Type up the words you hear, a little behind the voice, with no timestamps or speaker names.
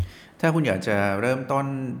ถ้าคุณอยากจะเริ่มต้น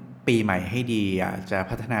ปีใหม่ให้ดีอยากจะ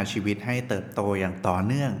พัฒนาชีวิตให้เติบโตอย่างต่อ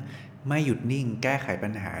เนื่องไม่หยุดนิ่งแก้ไขปั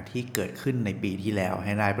ญหาที่เกิดขึ้นในปีที่แล้วใ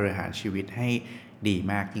ห้ได้บริหารชีวิตให้ดี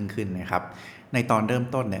มากยิ่งขึ้นนะครับในตอนเริ่ม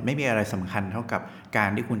ต้นเนี่ยไม่มีอะไรสำคัญเท่ากับการ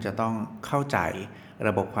ที่คุณจะต้องเข้าใจร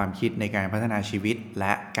ะบบความคิดในการพัฒนาชีวิตแล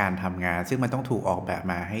ะการทำงานซึ่งมันต้องถูกออกแบบ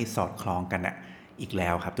มาให้สอดคล้องกันอีกแล้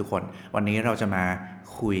วครับทุกคนวันนี้เราจะมา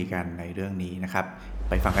คุยกันในเรื่องนี้นะครับ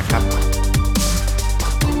ไปฟังกันครับ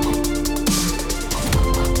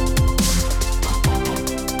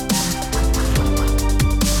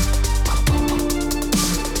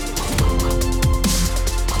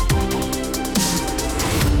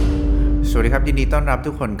สวัสดีครับยินดีต้อนรับ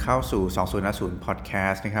ทุกคนเข้าสู่20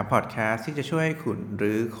 Podcast นะครับ Podcast ที่จะช่วยให้คุณ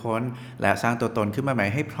รื้อค้นและสร้างตัวตนขึ้นมาใหม่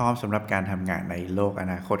ให้พร้อมสำหรับการทำงานในโลกอ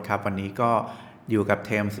นาคตครับวันนี้ก็อยู่กับเ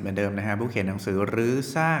ทมส์เหมือนเดิมนะฮะผู้เขียนหนังสือรื้อ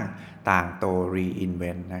สร้างต่างโต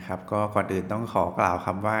Reinvent นะครับก็ก่อนอื่นต้องขอกล่าวค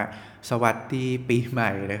ำว่าสวัสดีปีให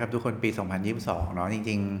ม่นะครับทุกคนปี2022เนาะจ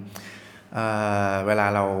ริงๆเวลา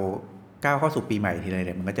เราก้าวเข้าสู่ปีใหม่ทีไรเ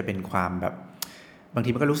นี่ยมันก็จะเป็นความแบบบางที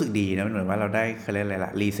มันก็รู้สึกดีนะมันเหมือนว่าเราได้เขาเรียกอะไรล่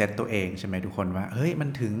ะรีเซ็ตตัวเองใช่ไหมทุกคนว่าเฮ้ยมัน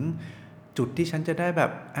ถึงจุดที่ฉันจะได้แบ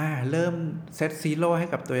บเริ่มเซตซีโร่ให้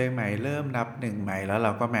กับตัวเองใหม่เริ่มนับหนึ่งใหม่แล้วเร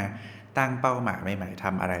าก็มาตั้งเป้าหมายใหม่ๆท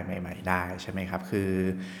ำอะไรใหม่ๆได้ใช่ไหมครับคือ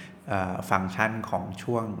ฟังก์ชันของ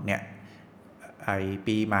ช่วงเนี่ยไอ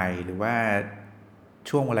ปีใหม่หรือว่า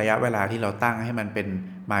ช่วงระยะเวลาที่เราตั้งให้มันเป็น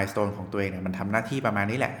มายสโตนของตัวเองเนี่ยมันทำหน้าที่ประมาณ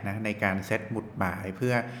นี้แหละนะในการเซตหมุดหมายเ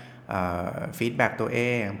พื่อฟีดแบ็กตัวเอ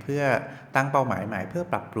งเพื่อตั้งเป้าหมายใหม่เพื่อ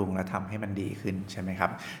ปรับปรุงและทำให้มันดีขึ้นใช่ไหมครั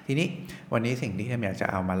บทีนี้วันนี้สิ่งที่ผมอยากจะ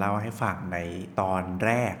เอามาเล่าให้ฟังในตอนแ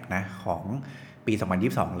รกนะของปี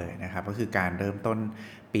2022เลยนะครับก็คือการเริ่มต้น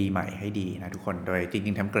ปีใหม่ให้ดีนะทุกคนโดยจ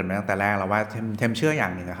ริงๆเทมเกริ่นมาตั้งแต่แรกแล้วว่าเทมเชื่ออย่า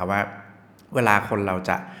งหนึ่งนะครับว่าเวลาคนเรา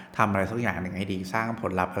จะทำอะไรสักอย่างหนึ่งให้ดีสร้างผ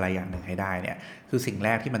ลลัพธ์อะไรอย่างหนึ่งให้ได้เนี่ยคือสิ่งแร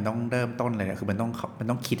กที่มันต้องเริ่มต้นเลยคือมันต้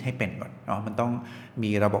องคิดให้เป็นก่อนเนาะมันต้อง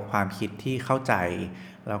มีระบบความคิดที่เข้าใจ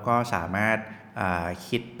แล้วก็สามารถ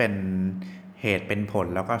คิดเป็นเหตุเป็นผล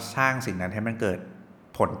แล้วก็สร้างสิ่งนั้นให้มันเกิด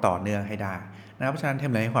ผลต่อเนื่องให้ได้นะครับเพราะฉะนั้นเท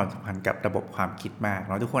มเลยให้ความสำคัญกับระบบความคิดมากเ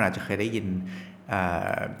นาะทุกคนอาจจะเคยได้ยิน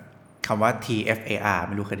คำว่า TFAR ไ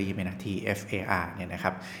ม่รู้เคยได้ยินไหมนะ TFAR เนี่ยนะค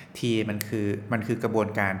รับ T มันคือกระบวน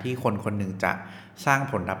การที่คนคนหนึ่งจะสร้าง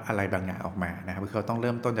ผลลัพธ์อะไรบางอย่างออกมานะครับคือเขาต้องเ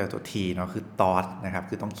ริ่มต้นจากตัว T เนาะคือ thought นะครับ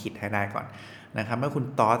คือต้องคิดให้ได้ก่อนนะครับเมื่อคุณ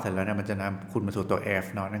thought เสร็จแล้วเนี่ยมันจะนำคุณมาสู่ตัว F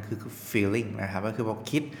เนาะนั่นคือ feeling นะครับก็คือพอคุณ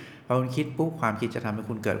คิดปุ๊บความคิดจะทำให้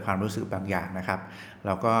คุณเกิดความรู้สึกบางอย่างนะครับแ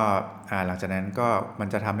ล้วก็หลังจากนั้นก็มัน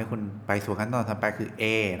จะทำให้คุณไปสู่ขั้นตอนถัดไปคือ A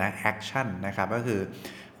นะ action นะครับก็คือ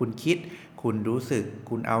คุณคิดคุณรู้สึก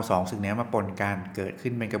คุณเอา2สิ่งนี้มาปนกันเกิดขึ้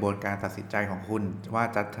นเป็นกระบวนการตัดสินใจของคุณว่า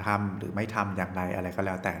จะทำหรือไม่ทำอย่างไรอะไรก็แ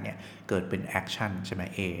ล้วแต่เนี่ยเกิดเป็น action ใช่ไหม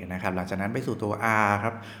A นะครับหลังจากนั้นไปสู่ตัว R ค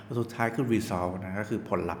รับสุดท้ายคือ result นะก็คือ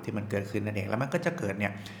ผลลัพธ์ที่มันเกิดขึ้นนั่นเองแล้วมันก็จะเกิดเนี่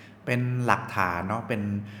ยเป็นหลักฐานเนาะเป็น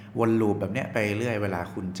วนลูปแบบเนี้ยไปเรื่อยเวลา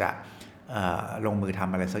คุณจะลงมือท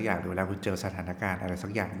ำอะไรสักอย่างหรือเวลาคุณเจอสถานการณ์อะไรสั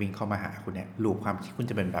กอย่างวิ่งเข้ามาหาคุณเนี่ยลูปความคิดคุณ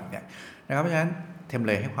จะเป็นแบบเนี้ยนะครับเพราะฉะนั้นเทมเ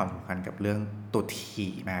ลยให้ความสำคัญกับเรื่องตัว T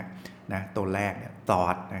มากนะตัวแรกเนี่ย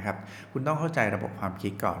thought นะครับคุณต้องเข้าใจระบบความคิ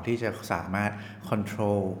ดก่อนที่จะสามารถ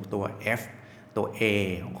control ตัว F ตัว A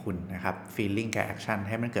ของคุณนะครับ feeling กับ action ใ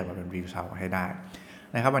ห้มันเกิดมาเป็น result ให้ได้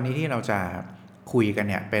นะครับวันนี้ที่เราจะคุยกัน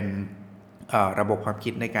เนี่ยเป็นระบบความคิ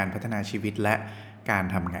ดในการพัฒนาชีวิตและการ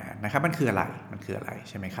ทำงานนะครับมันคืออะไร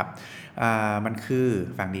ใช่ไหมครับมันคือ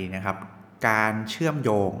ฟังดีนะครับการเชื่อมโ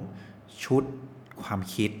ยงชุดความ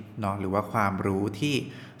คิดเนาะหรือว่าความรู้ที่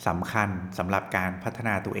สำคัญสำหรับการพัฒน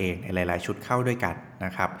าตัวเองในหลายๆชุดเข้าด้วยกันน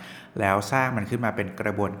ะครับแล้วสร้างมันขึ้นมาเป็นกร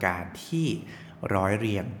ะบวนการที่ร้อยเ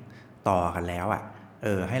รียงต่อกันแล้ว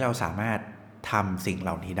ให้เราสามารถทำสิ่งเห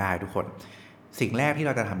ล่านี้ได้ทุกคนสิ่งแรกที่เ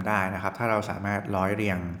ราจะทำได้นะครับถ้าเราสามารถร้อยเรี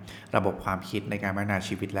ยงระบบความคิดในการพัฒนา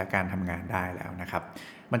ชีวิตและการทำงานได้แล้วนะครับ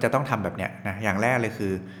มันจะต้องทำแบบเนี้ยนะอย่างแรกเลยคื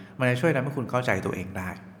อมันจะช่วยทำให้คุณเข้าใจตัวเองได้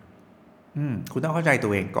คุณต้องเข้าใจตั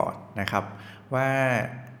วเองก่อนนะครับว่า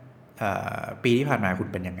ปีที่ผ่านมาคุณ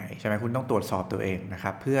เป็นยังไงใช่ไหมคุณต้องตรวจสอบตัวเองนะค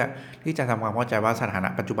รับเพื่อที่จะทำความเข้าใจว่าสถานะ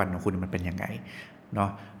ปัจจุบันของคุณมันเป็นยังไงเนาะ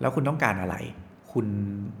แล้วคุณต้องการอะไรคุณ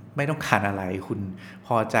ไม่ต้องการอะไรคุณพ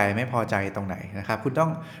อใจไม่พอใจตรงไหนนะครับคุณต้อ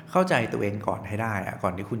งเข้าใจตัวเองก่อนให้ได้ก่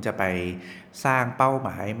อนที่คุณจะไปสร้างเป้าหม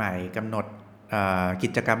ายใหม่กำหนดกิ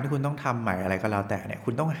จกรรมที่คุณต้องทำใหม่อะไรก็แล้วแต่เนี่ยคุ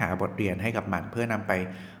ณต้องหาบทเรียนให้กับมันเพื่อนำไป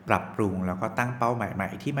ปรับปรุงแล้วก็ตั้งเป้าหมายใหม่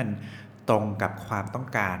ที่มันตรงกับความต้อง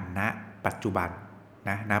การณปัจจุบัน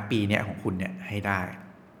ณปีนี้ของคุณเนี่ยให้ได้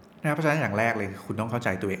นะเพราะฉะนั้นอย่างแรกเลยคุณต้องเข้าใจ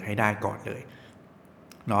ตัวเองให้ได้ก่อนเลย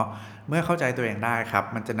เนาะเมื่อเข้าใจตัวเองได้ครับ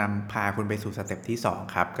มันจะนำพาคุณไปสู่สเต็ปที่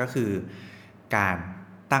2ครับก็คือการ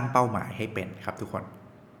ตั้งเป้าหมายให้เป็นครับทุกคน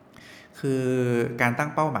คือการตั้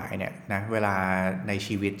งเป้าหมายเนี่ยนะเวลาใน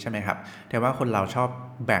ชีวิตใช่ไหมครับแต่ว่าคนเราชอบ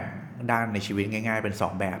แบ่งด้านในชีวิตง่ายๆเป็น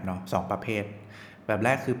2แบบเนาะ2ประเภทแบบแร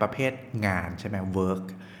กคือประเภทงานใช่ไหม work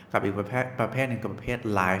กับอีกประเภทหนึ่งกับประเภท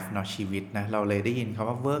life เนาะชีวิตนะเราเลยได้ยินคำ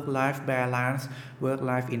ว่า work life balance work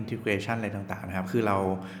life integration อะไรต่างๆนะครับคือเรา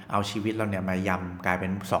เอาชีวิตเราเนี่ยมายำกลายเป็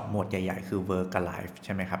น2หมวดใหญ่ๆคือ work กับ life ใ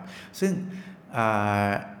ช่ไหมครับซึ่ง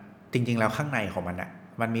จริงๆแล้วข้างในของมันอะ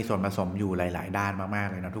มันมีส่วนผสมอยู่หลายๆด้านมากๆ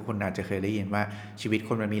เลยนะทุกคนอาจจะเคยได้ยินว่าชีวิตค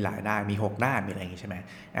นมันมีหลายด้านมี6ด้านมีอะไรอย่างงี้ใช่ไหม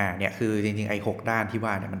เนี่ยคือจริงๆไอ้6ด้านที่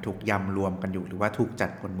ว่าเนี่ยมันถูกยำรวมกันอยู่หรือว่าถูกจั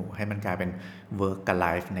ดหมวดให้มันกลายเป็น work กับ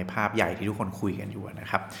life ในภาพใหญ่ที่ทุกคนคุยกันอยู่นะ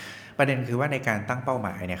ครับประเด็นคือว่าในการตั้งเป้าหม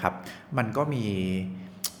ายเนี่ยครับมันก็มี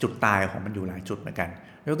จุดตายของมันอยู่หลายจุดเหมือนกัน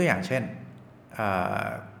ยกตัวอย่างเช่น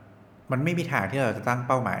มันไม่มีทางที่เราจะตั้ง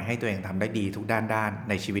เป้าหมายให้ตัวเองทำได้ดีทุกด้าน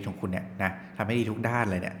ในชีวิตของคุณเนี่ยนะทำให้ดีทุกด้าน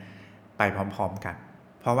เลยเนี่ยไปพร้อมๆกัน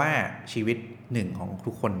เพราะว่าชีวิตหนึ่งของ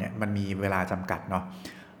ทุกคนเนี่ยมันมีเวลาจำกัดเนาะ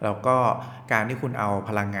แล้วก็การที่คุณเอา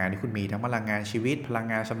พลังงานที่คุณมีทั้งพลังงานชีวิตพลัง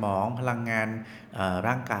งานสมองพลังงาน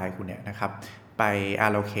ร่างกายคุณเนี่ยนะครับไป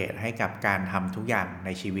allocate ให้กับการทำทุกอย่างใน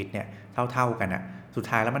ชีวิตเนี่ยเท่าๆกันอะสุด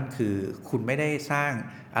ท้ายแล้วมันคือคุณไม่ได้สร้าง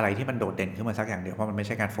อะไรที่มันโดดเด่นขึ้นมาสักอย่างเดียวเพราะมันไม่ใ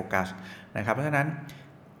ช่การโฟกัสนะครับเพราะฉะนั้น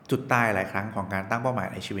จุดตายหลายครั้งของการตั้งเป้าหมาย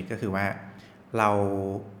ในชีวิตก็คือว่าเรา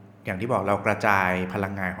อย่างที่บอกเรากระจายพลั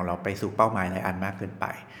งงานของเราไปสู่เป้าหมายหลายอันมากเกินไป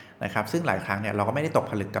นะครับซึ่งหลายครั้งเนี่ยเราก็ไม่ได้ตก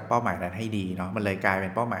ผลึกกับเป้าหมายนั้นให้ดีเนาะมันเลยกลายเป็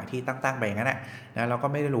นเป้าหมายที่ตั้งไปอย่างนั้นนะเราก็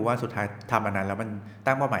ไม่ได้รู้ว่าสุดท้ายทำอันนั้นแล้วมัน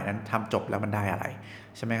ตั้งเป้าหมายนั้นทำจบแล้วมันได้อะไร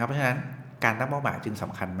ใช่ไหมครับเพราะฉะนั้นการตั้งเป้าหมายจึงส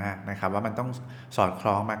ำคัญมากนะครับว่ามันต้องสอดค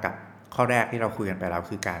ล้องมากับข้อแรกที่เราคุยกันไปแล้ว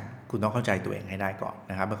คือการคุณต้องเข้าใจตัวเองให้ได้ก่อน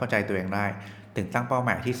นะครับเมื่อเข้าใจตัวเองได้ถึงตั้งเป้าห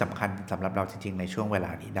มายที่สำคัญสำหรับเราจริงๆในช่วงเวล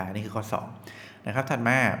านี้ได้นี่คือข้อ2นะครับถัดม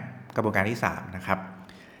ากระบวนการที่3นะครับ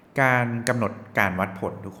การกำหนดการวัดผ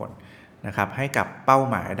ลทุกคนนะครับให้กับเป้า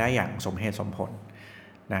หมายได้อย่างสมเหตุสมผล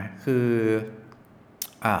นะคือ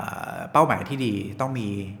เป้าหมายที่ดีต้องมี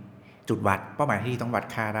จุดวัดเป้าหมายที่ดีต้องวัด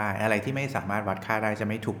ค่าได้อะไรที่ไม่สามารถวัดค่าได้จะ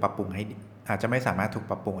ไม่ถูกปรับปรุงให้อาจจะไม่สามารถถูก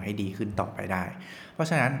ปรับปรุงให้ดีขึ้นต่อไปได้เพราะ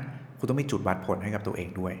ฉะนั้นคุณต้องมีจุดวัดผลให้กับตัวเอง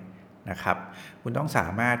ด้วยนะครับคุณต้องสา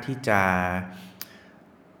มารถที่จะ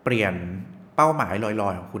เปลี่ยนเป้าหมายลอ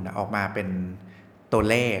ยๆของคุณออกมาเป็นตัว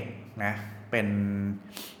เลขนะเป็น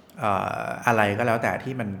อะไรก็แล้วแต่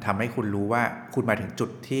ที่มันทำให้คุณรู้ว่าคุณมาถึงจุด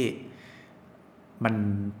ที่มัน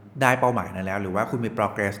ได้เป้าหมายนั้นแล้วหรือว่าคุณมี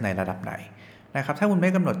progress ในระดับไหนนะครับถ้าคุณไม่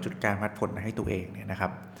กำหนดจุดการวัดผลให้ตัวเองเนี่ยนะครั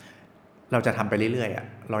บเราจะทำไปเรื่อย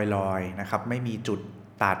ๆลอยๆนะครับไม่มีจุด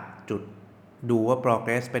ตัดจุดดูว่า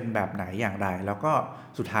progress เป็นแบบไหนอย่างไรแล้วก็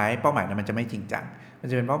สุดท้ายเป้าหมายนั้นมันจะไม่จริงจังมัน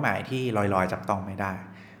จะเป็นเป้าหมายที่ลอยๆจับต้องไม่ได้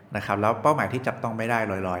นะครับแล้วเป้าหมายที่จับต้องไม่ได้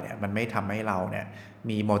ลอยๆเนี่ยมันไม่ทำให้เราเนี่ย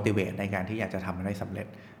มี motivate ในการที่อยากจะทำมันได้สำเร็จ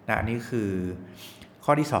นะอันนี้คือข้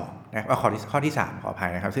อที่2นะข้อที่3ขออภั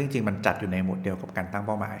ยนะครับซึ่งจริงๆมันจัดอยู่ในหมวดเดียวกับการตั้งเ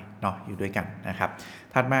ป้าหมายเนาะอยู่ด้วยกันนะครับ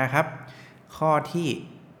ถัดมาครับข้อที่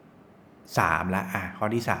3ละข้อ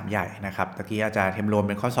ที่3ใหญ่นะครับตะกี้อาจารย์เทมรวมเ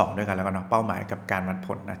ป็นข้อ2ด้วยกันแล้วกันเนาะเป้าหมายกับการวัดผ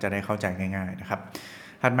ลนะจะได้เข้าใจง่ายๆนะครับ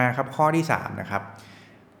ถัดมาครับข้อที่3นะครับ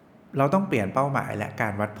เราต้องเปลี่ยนเป้าหมายและกา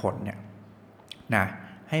รวัดผลเนี่ยนะ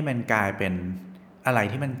ให้มันกลายเป็นอะไร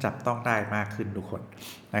ที่มันจับต้องได้มากขึ้นทุกคน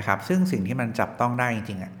นะครับซึ่งสิ่งที่มันจับต้องได้จ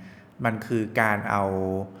ริงๆมันคือการเอา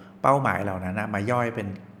เป้าหมายเหล่านั้นมาย่อยเป็น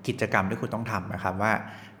กิจกรรมที่คุณต้องทำนะครับว่า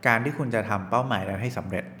การที่คุณจะทำเป้าหมายนั้นให้สำ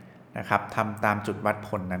เร็จนะครับทำตามจุดวัดผ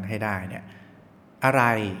ลนั้นให้ได้เนี่ยอะไร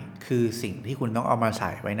คือสิ่งที่คุณต้องเอามาใ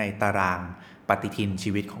ส่ไว้ในตารางปฏิทิน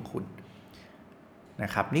ชีวิตของคุณน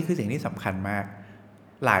ะครับนี่คือสิ่งที่สำคัญมาก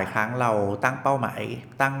หลายครั้งเราตั้งเป้าหมาย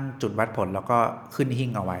ตั้งจุดวัดผลแล้วก็ขึ้นหิ้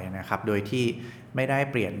งเอาไว้นะครับโดยที่ไม่ได้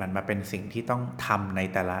เปลี่ยนมันมาเป็นสิ่งที่ต้องทำใน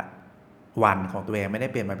แต่ละวันของตัวเองไม่ได้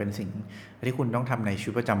เปลี่ยนมาเป็นสิ่งที่คุณต้องทำในชี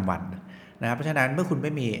วิตประจำวันนะครับเพราะฉะนั้นเมื่อคุณไ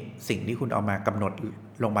ม่มีสิ่งที่คุณเอามากำหนด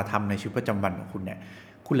ลงมาทำในชีวิตประจำวันของคุณเนี่ย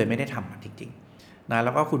คุณเลยไม่ได้ทำมันจริงๆนะแ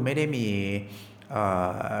ล้วก็คุณไม่ได้มี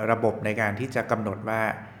ระบบในการที่จะกำหนดว่า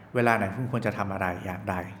เวลาไหนคุณควรจะทำอะไรอย่าง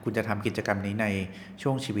ไรคุณจะทำกิจกรรมนี้ในช่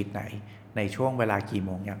วงชีวิตไหนในช่วงเวลากี่โ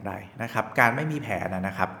มงอย่างไรนะครับการไม่มีแผนน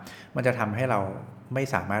ะครับมันจะทำให้เราไม่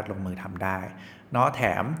สามารถลงมือทำได้เนาะแถ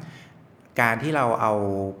มการที่เราเอา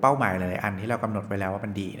เป้าหมายหลายอันที่เรากำหนดไว้แล้วว่ามั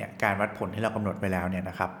นดีเนี่ยการวัดผลที่เรากำหนดไว้แล้วเนี่ย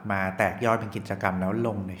นะครับมาแตกยอดเป็นกิจกรรมแล้วล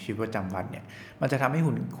งในชีวิตประจำวันเนี่ยมันจะทำให้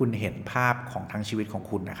คุณเห็นภาพของทั้งชีวิตของ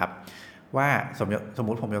คุณนะครับว่าสม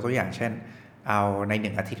มุติผมยกตัวอย่างเช่นเอาใน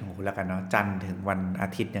1อาทิตย์ของคุณแล้วกันเนาะจันทร์ถึงวันอา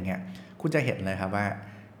ทิตย์อย่างเงี้ยคุณจะเห็นเลยครับว่า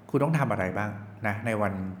คุณต้องทำอะไรบ้างนะในวั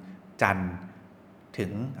นจันทร์ถึ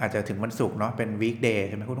งอาจจะถึงวันศุกร์เนาะเป็นวีคเดย์ใ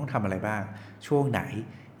ช่ไหมคุณต้องทำอะไรบ้างช่วงไหน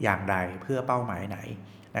อย่างไรเพื่อเป้าหมายไหน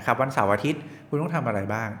นะครับวันเสาร์อาทิตย์คุณต้องทำอะไร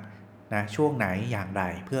บ้างนะช่วงไหนอย่างไร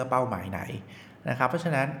เพื่อเป้าหมายไหน นะครับเพราะฉ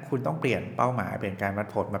ะนั้นคุณต้องเปลี่ยนเป้าหมายเป็นการวัด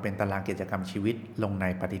ผลมาเป็นตารางกิจกรรมชีวิตลงใน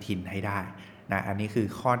ปฏิทินให้ได้นะอันนี้คือ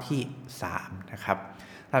ข้อที่3นะครับ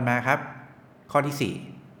ถัดมาครับข้อที่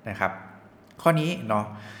4นะครับข้อนี้เนาะ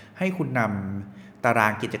ให้คุณนำตารา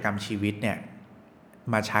งกิจกรรมชีวิตเนี่ย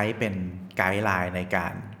มาใช้เป็นไกด์ไลน์ในกา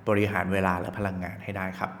รบริหารเวลาและพลังงานให้ได้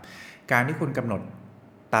ครับการที่คุณกำหนด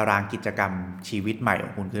ตารางกิจกรรมชีวิตใหม่ขอ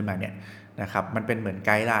งคุณขึ้นมาเนี่ยนะครับมันเป็นเหมือนไ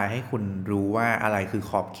กด์ไลน์ให้คุณรู้ว่าอะไรคือ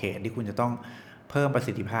ขอบเขตที่คุณจะต้องเพิ่มประ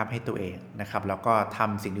สิทธิภาพให้ตัวเองนะครับแล้วก็ท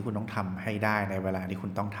ำสิ่งที่คุณต้องทำให้ได้ในเวลาที่คุ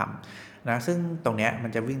ณต้องทำนะซึ่งตรงนี้มั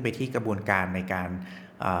นจะวิ่งไปที่กระบวนการในการ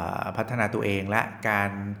พัฒนาตัวเองและกา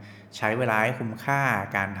รใช้เวลาให้คุ้มค่า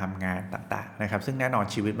การทำงานต่างๆนะครับซึ่งแน่นอน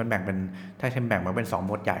ชีวิตมันแบ่งเป็นถ้าฉันแบ่งมันเป็น2ห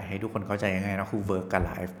มวดใหญ่ให้ทุกคนเข้าใจง่ายๆนะคือ work กับ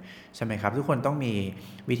life ใช่ไหมครับทุกคนต้องมี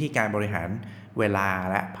วิธีการบริหารเวลา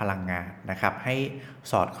และพลังงานนะครับให้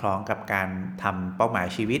สอดคล้องกับการทำเป้าหมาย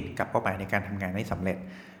ชีวิตกับเป้าหมายในการทำงานให้สำเร็จ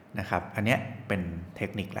นะครับอันนี้เป็นเทค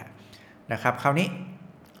นิคแหละนะครับคราวนี้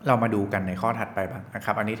เรามาดูกันในข้อถัดไปบ้างนะค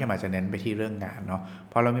รับอันนี้ที่มาจะเน้นไปที่เรื่องงานเนาะ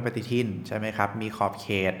พอเรามีปฏิทินใช่ไหมครับมีขอบเข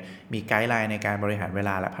ตมีไกด์ไลน์ในการบริหารเวล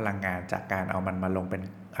าและพลังงานจากการเอามันมาลงเป็น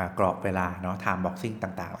กรอบเวลาเนาะ time boxing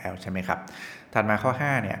ต่างๆแล้วใช่ไหมครับถัดมาข้อ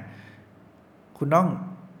5เนี่ยคุณต้อง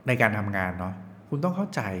ในการทำงานเนาะคุณต้องเข้า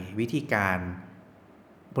ใจวิธีการ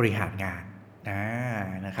บริหารงาน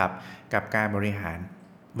นะครับกับการบริหาร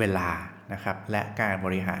เวลานะครับและการบ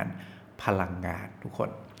ริหารพลังงานทุกคน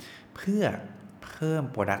เพื่อเพิ่ม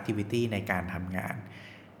productivity ในการทำงาน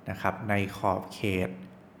นะครับในขอบเขต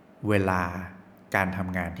เวลาการท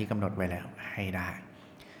ำงานที่กำหนดไว้แล้วให้ได้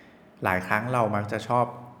หลายครั้งเรามักจะชอบ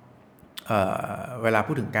เวลา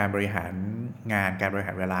พูดถึงการบริหารงานการบริห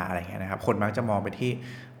ารเวลาอะไรเงี้ยนะครับคนมักจะมองไปที่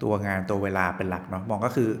ตัวงานตัวเวลาเป็นหลักเนาะมอง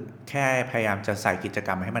ก็คือแค่พยายามจะใส่กิจกร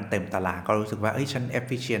รมให้มันเต็มตารางก็รู้สึกว่าฉัน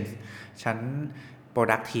efficient ฉัน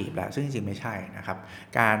productive แล้วซึ่งจริงๆไม่ใช่นะครับ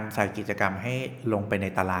การใส่กิจกรรมให้ลงไปใน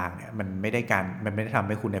ตารางเนี่ยมันไม่ได้ทำใ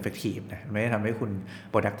ห้คุณ effective นะไม่ได้ทำให้คุณ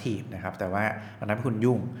productive นะครับแต่ว่ามันทำให้คุณ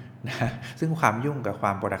ยุ่งนะซึ่งความยุ่งกับคว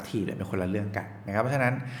าม productive เนี่ยเป็นคนละเรื่องกันนะครับเพราะฉะ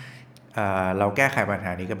นั้นเราแก้ไขปัญห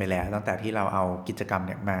านี้กันไปแล้วตั้งแต่ที่เราเอากิจกรรมเ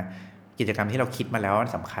นี่ยมากิจกรรมที่เราคิดมาแล้วว่า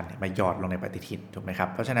สำคัญมาหยอดลงในปฏิทินถูกไหมครับ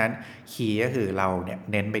เพราะฉะนั้นคีย์ก็คือเราเนี่ย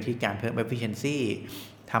เน้นไปที่การเพิ่ม efficiency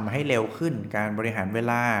ทำให้เร็วขึ้นการบริหารเว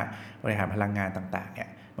ลาบริหารพลังงานต่างๆเนี่ย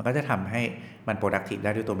มันก็จะทำให้มัน productive ไ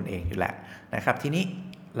ด้ด้วยตัวมันเองอยู่แหละนะครับทีนี้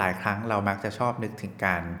หลายครั้งเรามักจะชอบนึกถึงก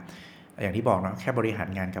ารอย่างที่บอกเนาะแค่บริหาร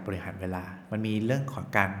งานกับบริหารเวลามันมีเรื่องของ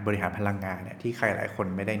การบริหารพลังงานเนี่ยที่ใครหลายคน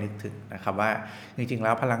ไม่ได้นึกถึงนะครับว่าจริงๆแ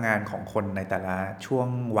ล้วพลังงานของคนในแต่ละช่วง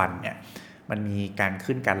วันเนี่ยมันมีการ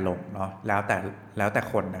ขึ้นการลงเนาะแล้วแต่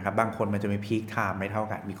คนนะครับบางคนมันจะมีพีคไทม์ไม่เท่า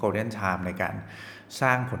กันมีโกลเด้นไทม์ในการสร้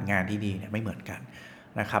างผลงานที่ดีเนี่ยไม่เหมือนกัน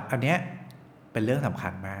นะครับอันเนี้ยเป็นเรื่องสำคั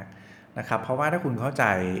ญมากนะครับเพราะว่าถ้าคุณเข้าใจ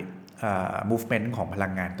movement ของพลั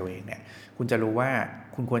งงานตัวเองเนี่ยคุณจะรู้ว่า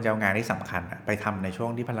คุณควรจะเอางานที่สำคัญไปทำในช่วง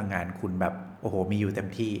ที่พลังงานคุณแบบโอ้โหมีอยู่เต็ม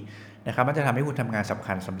ที่นะครับมันจะทำให้คุณทำงาน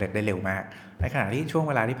สำเร็จได้เร็วมากในขณะที่ช่วง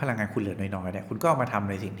เวลาที่พลังงานคุณเหลือน้อยๆเนี่ยคุณก็เอามาทำ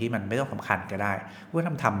ในสิ่งที่มันไม่ต้องสำคัญก็ได้คุณก็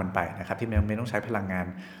ทำมันไปนะครับที่ไม่ต้องใช้พลังงาน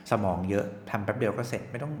สมองเยอะทำแป๊บเดียวก็เสร็จ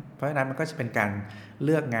ไม่ต้องเพราะฉะนั้นมันก็จะเป็นการเ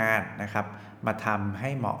ลือกงานนะครับมาทำให้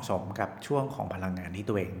เหมาะสมกับช่วงของพลังงานที่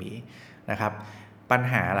ตัวเองมีนะครับปัญ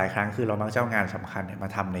หาหลายครั้งคือเรามักจะเอางานสำคัญมา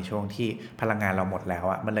ทำในช่วงที่พลังงานเราหมดแล้ว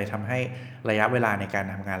อ่ะมันเลยทำให้ระยะเวลาในการ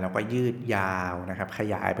ทำงานเราก็ยืดยาวนะครับข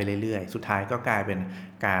ยายไปเรื่อยๆสุดท้ายก็กลายเป็น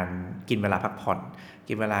การกินเวลาพักผ่อน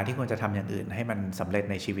กินเวลาที่ควรจะทำอย่างอื่นให้มันสำเร็จ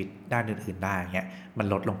ในชีวิตด้านอื่นๆได้เงี้ยมัน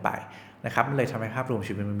ลดลงไปนะครับมันเลยทำให้ภาพรวม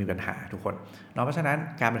ชีวิตมันมีปัญหาทุกคนเพราะฉะนั้น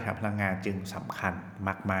การบริหารพลังงานจึงสำคัญ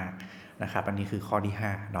มากๆนะครับอันนี้คือข้อที่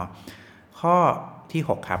5เนาะข้อที่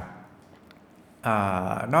6ครับ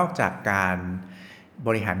นอกจากการบ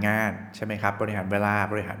ริหารงานใช่ไหมครับบริหารเวลา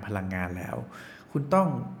บริหารพลังงานแล้วคุณต้อง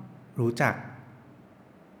รู้จัก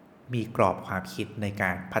มีกรอบความคิดในก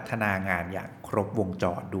ารพัฒนางานอย่างครบวงจ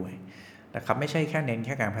รด้วยนะครับไม่ใช่แค่เน้นแ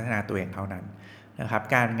ค่การพัฒนาตัวเองเท่านั้นนะครับ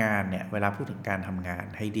การงานเนี่ยเวลาพูดถึงการทำงาน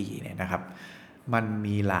ให้ดีเนี่ยนะครับมัน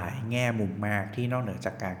มีหลายแง่มุมมากที่นอกเหนือจ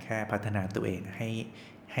ากการแค่พัฒนาตัวเอง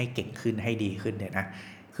ให้เก่งขึ้นให้ดีขึ้นเนี่ยนะ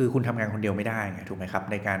คือคุณทำงานคนเดียวไม่ได้ไงถูกไหมครับ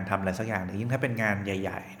ในการทำอะไรสักอย่างนึงยิ่งถ้าเป็นงานให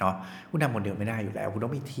ญ่ๆเนาะคุณทำคนเดียวไม่ได้อยู่แล้วคุณต้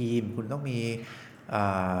องมีทีมคุณต้องมี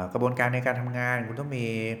กระบวนการในการทำงานคุณต้องมี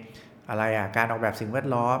อะไรการออกแบบสิ่งแวด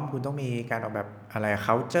ล้อมคุณต้องมีการออกแบบอะไร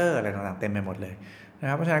culture อะไรต่างๆเต็มไปหมดเลยนะค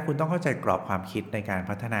รับเพราะฉะนั้นคุณต้องเข้าใจกรอบความคิดในการ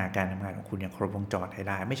พัฒนาการทำงานของคุณอย่างครบวงจรให้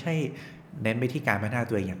ได้ไม่ใช่เน้นไปที่การพัฒนา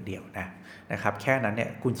ตัวเองอย่างเดียวนะครับแค่นั้นเนี่ย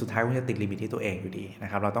คุณสุดท้ายคุณจะติดลิมิตที่ตัวเองอยู่ดีนะ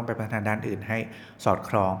ครับเราต้องไปพัฒนาด้านอื่นให้สอด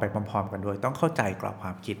คล้องไปพร้อมๆกันด้วยต้องเข้าใจกรอบคว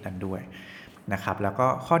ามคิดนั้นด้วยนะครับแล้วก็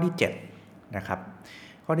ข้อที่7นะครับ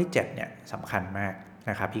ข้อที่7เนี่ยสำคัญมาก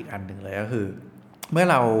นะครับอีกอันหนึ่งเลยก็คือเมื่อ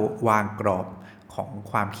เราวางกรอบ ของ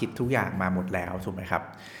ความคิดทุกอย่างมาหมดแล้วถูกไหมครับ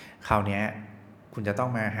คราวนี้คุณจะต้อง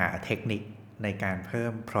มาหาเทคนิคในการเพิ่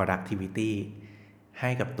ม productivity ให้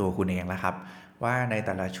กับตัวคุณเองแล้วครับว่าในแ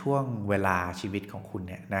ต่ละช่วงเวลาชีวิตของคุณ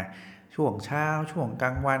เนี่ยนะช่วงเช้าช่วงกล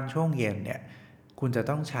างวันช่วงเย็นเนี่ยคุณจะ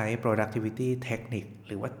ต้องใช้ productivity เทคนิคห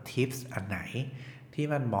รือว่า tips อันไหนที่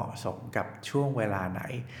มันเหมาะสมกับช่วงเวลาไหน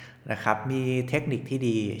นะครับมีเทคนิคที่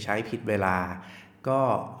ดีใช้ผิดเวลาก็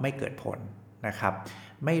ไม่เกิดผลนะครับ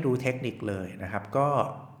ไม่รู้เทคนิคเลยนะครับก็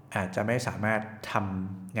อาจจะไม่สามารถท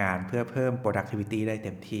ำงานเพื่อเพิ่ม productivity ได้เ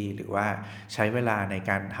ต็มที่หรือว่าใช้เวลาใน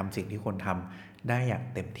การทำสิ่งที่ควรทำได้อย่าง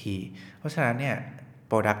เต็มที่เพราะฉะนั้นเนี่ย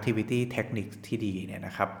productivity techniques ที่ดีเนี่ยน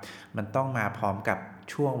ะครับมันต้องมาพร้อมกับ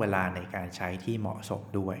ช่วงเวลาในการใช้ที่เหมาะสม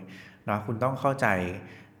ด้วยเนาะคุณต้องเข้าใจ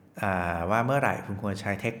ว่าเมื่อไหร่คุณควรใ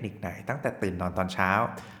ช้เทคนิคไหนตั้งแต่ตื่นนอนตอนเช้า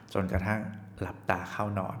จนกระทั่งหลับตาเข้า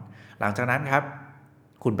นอนหลังจากนั้นครับ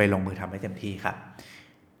คุณไปลงมือทำให้เต็มที่ครับ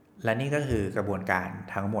และนี่ก็คือกระบวนการ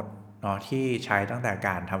ทั้งหมดเนาะที่ใช้ตั้งแต่ก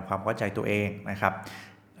ารทำความเข้าใจตัวเองนะครับ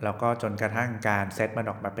แล้วก็จนกระทั่งการเซตมัน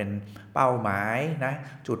ออกมาเป็นเป้าหมายนะ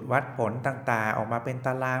จุดวัดผลต่างๆออกมาเป็นต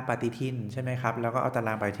ารางปฏิทินใช่ไหมครับแล้วก็เอาตาร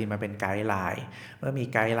างปฏิทินมาเป็นไกด์ไลน์เมื่อมี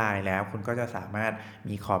ไกด์ไลน์แล้วคุณก็จะสามารถ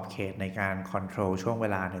มีขอบเขตในการคอนโทรลช่วงเว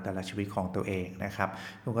ลาในแต่ละชีวิตของตัวเองนะครับ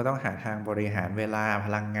คุณก็ต้องหาทางบริหารเวลาพ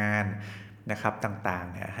ลังงานนะครับต่าง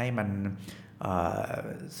ๆเนี่ยให้มัน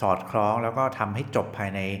สอดคล้องแล้วก็ทำให้จบภาย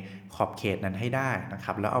ในขอบเขตนั้นให้ได้นะค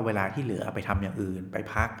รับแล้วเอาเวลาที่เหลือไปทำอย่างอื่นไป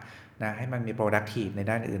พักนะให้มันมี productive ใน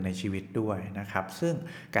ด้านอื่นในชีวิตด้วยนะครับซึ่ง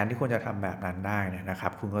การที่คุณจะทำแบบนั้นได้นะครั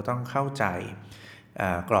บคุณก็ต้องเข้าใจ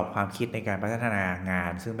กรอบความคิดในการพัฒนางา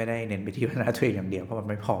นซึ่งไม่ได้เน้นไปที่พัฒนาตัวเองอย่างเดียวเพราะมัน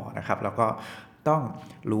ไม่พอนะครับแล้วก็ต้อง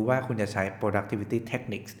รู้ว่าคุณจะใช้ productivity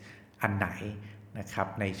techniques อันไหนนะครับ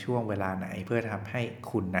ในช่วงเวลาไหนเพื่อทำให้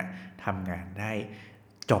คุณทำงานได้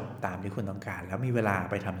จบตามที่คุณต้องการแล้วมีเวลา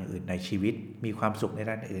ไปทำอย่างอื่นในชีวิตมีความสุขใน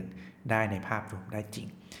ด้านอื่นได้ในภาพรวมได้จริง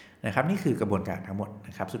นะครับนี่คือกระบวนการทั้งหมดน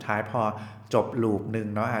ะครับสุดท้ายพอจบลูปหนึ่ง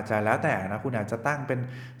เนาะอาจจะแล้วแต่นะคุณอาจจะตั้งเป็น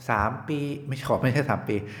3ปีไม่ใช่3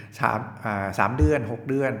ปี3เดือน6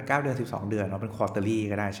เดือน9เดือน12เดือนเนาะเป็นควอเตอรี่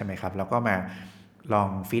ก็ได้ใช่ไหมครับแล้วก็มาลอง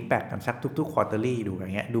ฟีดแบ็กกันสักทุกๆควอเตอรี่ดูอ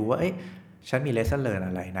ย่างเงี้ยดูว่าฉันมี lesson learn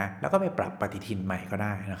อะไรนะแล้วก็ไปปรับปฏิทินใหม่ก็ไ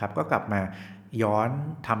ด้นะครับก็กลับมาย้อน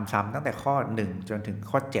ทำซ้ำตั้งแต่ข้อ1จนถึง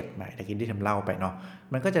ข้อ7ใหม่ตะกี้ที่ทำเล่าไปเนาะ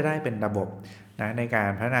มันก็จะได้เป็นระบบนะในการ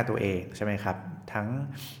พัฒนาตัวเองใช่ไหมครับทั้ง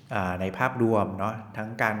ในภาพรวมเนาะ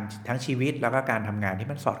ทั้งชีวิตแล้วก็การทำงานที่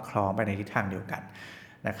มันสอดคล้องไปในทิศทางเดียวกัน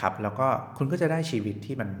นะครับแล้วก็คุณก็จะได้ชีวิต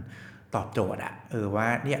ที่มันตอบโจทย์ว่า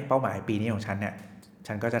เนี่ยเป้าหมายปีนี้ของฉันเนี่ย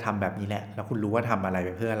ฉันก็จะทำแบบนี้แหละแล้วคุณรู้ว่าทำอะไรไป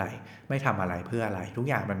เพื่ออะไรไม่ทำอะไรเพื่ออะไรทุก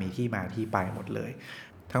อย่างมันมีที่มาที่ไปหมดเลย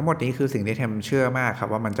ทั้งหมดนี้คือสิ่งที่เทมเชื่อมากครับ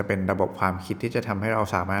ว่ามันจะเป็นระบบความคิดที่จะทำให้เรา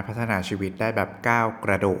สามารถพัฒนาชีวิตได้แบบก้าวก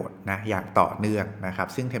ระโดดนะอย่างต่อเนื่องนะครับ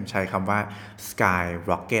ซึ่งเทมใช้คำว่า Sky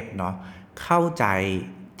Rocket เนาะเข้าใจ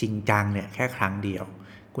จริงจังเนี่ยแค่ครั้งเดียว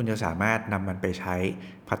คุณจะสามารถนำมันไปใช้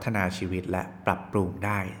พัฒนาชีวิตและปรับปรุงไ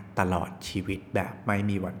ด้ตลอดชีวิตแบบไม่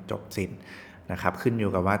มีวันจบสิ้นนะครับขึ้นอ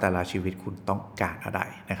ยู่กับว่าแต่ละชีวิตคุณต้องการอะไร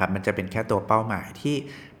นะครับมันจะเป็นแค่ตัวเป้าหมายที่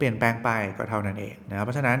เปลี่ยนแปลงไปก็เท่านั้นเองนะครับเพ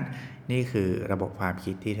ราะฉะนั้นนี่คือระบบความ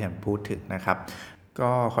คิดที่เทมพูดถึงนะครับก็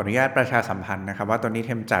ขออนุญาตประชาสัมพันธ์นะครับว่าตอนนี้เ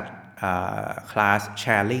ทมจัดคลาสแช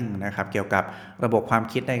ร์ลิงนะครับเกี่ยวกับระบบความ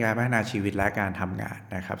คิดในการพัฒนาชีวิตและการทำงาน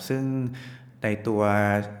นะครับซึ่งในตัว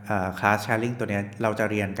คลาสแชร์ลิงตัวนี้เราจะ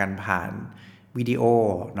เรียนกันผ่านวิดีโอ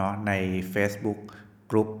เนาะใน Facebook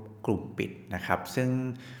กลุ่มปิดนะครับซึ่ง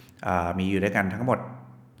มีอยู่ด้วยกันทั้งหมด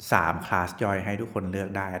3คลาสย่อยให้ทุกคนเลือก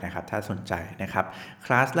ได้นะครับถ้าสนใจนะครับค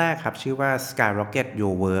ลาสแรกครับชื่อว่า Skyrocket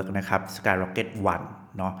Your Work นะครับ Skyrocket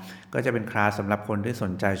 1เนาะก็จะเป็นคลาสสำหรับคนที่ส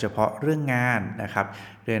นใจเฉพาะเรื่องงานนะครับ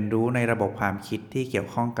เรียนรู้ในระบบความคิดที่เกี่ยว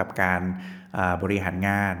ข้องกับการบริหารง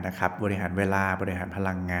านนะครับบริหารเวลาบริหารพ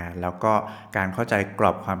ลังงานแล้วก็การเข้าใจกร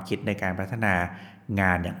อบความคิดในการพัฒนาง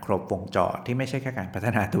านอย่างครบวงจรที่ไม่ใช่แค่การพัฒ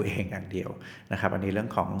นาตัวเองอย่างเดียวนะครับอันนี้เรื่อง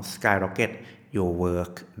ของ Skyrocket Your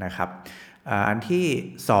Work นะครับอันที่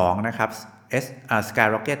2นะครับ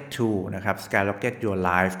Skyrocket 2นะครับ Skyrocket Your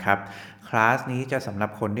Life ครับคลาสนี้จะสำหรั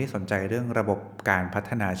บคนที่สนใจเรื่องระบบการพั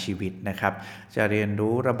ฒนาชีวิตนะครับจะเรียน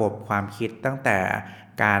รู้ระบบความคิดตั้งแต่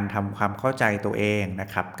การทำความเข้าใจตัวเองนะ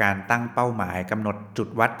ครับการตั้งเป้าหมายกำหนดจุด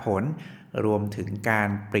วัดผลรวมถึงการ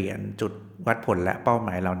เปลี่ยนจุดวัดผลและเป้าหม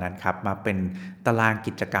ายเหล่านั้นครับมาเป็นตาราง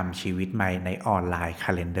กิจกรรมชีวิตใหม่ในออนไลน์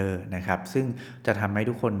Calendar นะครับซึ่งจะทำให้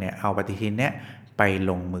ทุกคนเนี่ยเอาปฏิทินเนี่ยไป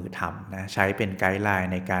ลงมือทำนะใช้เป็นไกด์ไล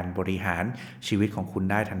น์ในการบริหารชีวิตของคุณ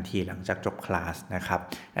ได้ทันทีหลังจากจบคลาสนะครับ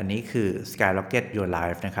อันนี้คือ Skyrocket Your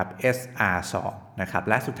Life นะครับ SR2 นะครับ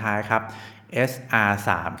และสุดท้ายครับ SR3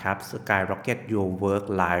 ครับ Skyrocket Your Work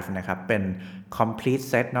Life นะครับเป็น complete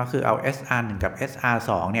set เนาะคือเอา SR1 กับ SR2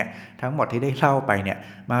 เนี่ยทั้งหมดที่ได้เล่าไปเนี่ย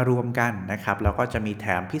มารวมกันนะครับแล้วก็จะมีแถ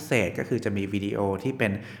มพิเศษก็คือจะมีวิดีโอที่เป็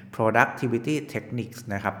น productivity techniques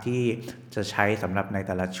นะครับที่จะใช้สำหรับในแ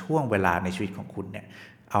ต่ละช่วงเวลาในชีวิตของคุณเนี่ย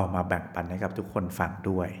เอามาแบ่งปันให้กับทุกคนฟัง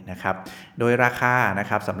ด้วยนะครับโดยราคานะ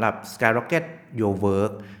ครับสำหรับ Skyrocket Your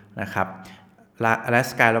Work นะครับและ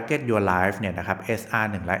Skyrocket Your Life เนี่ยนะครับ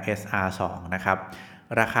SR1 และ SR2 นะครับ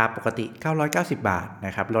ราคาปกติ990 บาทน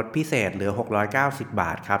ะครับลดพิเศษเหลือ690 บ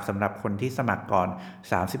าทครับสำหรับคนที่สมัครก่อน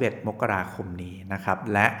31 มกราคมนี้นะครับ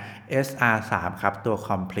และ SR3 ครับตัว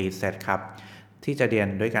Complete Set ครับที่จะเรียน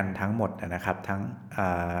ด้วยกันทั้งหมดนะครับทั้ง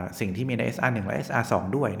สิ่งที่มีใน SR1 และ SR2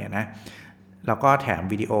 ด้วยเนี่ยนะแล้วก็แถม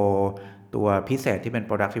วิดีโอตัวพิเศษที่เป็น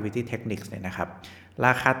productivity techniques เนี่ยนะครับร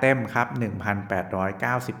าคาเต็มครับ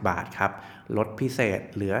 1,890 บาทครับลดพิเศษ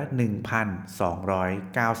เหลือ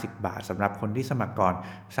 1,290 บาทสำหรับคนที่สมัครก่อน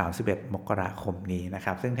31 มกราคมนี้นะค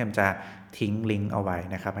รับซึ่งเทมจะทิ้งลิงก์เอาไว้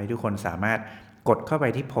นะครับให้ทุกคนสามารถกดเข้าไป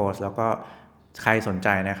ที่โพสต์แล้วก็ใครสนใจ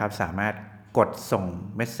นะครับสามารถกดส่ง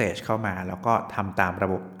เมสเซจเข้ามาแล้วก็ทำตามระ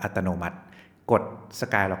บบอัตโนมัติกด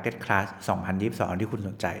Skyrocket Class 2022 ที่คุณส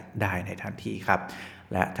นใจได้ในทันทีครับ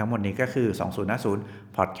และทั้งหมดนี้ก็คือ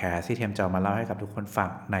2050 Podcast ที่เทมจะมาเล่าให้กับทุกคนฟัง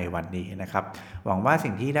ในวันนี้นะครับหวังว่า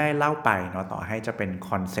สิ่งที่ได้เล่าไปเนาะต่อให้จะเป็น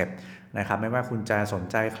คอนเซปต์นะครับไม่ว่าคุณจะสน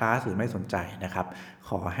ใจคลาสหรือไม่สนใจนะครับ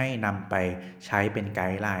ขอให้นำไปใช้เป็นไก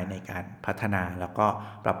ด์ไลน์ในการพัฒนาแล้วก็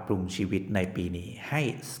ปรับปรุงชีวิตในปีนี้ให้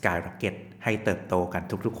Skyrocket ให้เติบโตกัน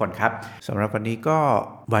ทุกๆคนครับสำหรับวันนี้ก็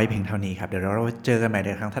ไว้เพียงเท่านี้ครับเดี๋ยวเราเจอกันใหม่ใน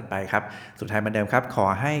ครั้งถัดไปครับสุดท้ายเหมือนเดิมครับขอ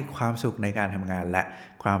ให้ความสุขในการทำงานและ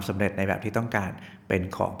ความสำเร็จในแบบที่ต้องการเป็น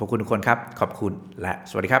ของพวกคุณทุกคนครับขอบคุณและ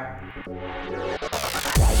สวัสดีครับ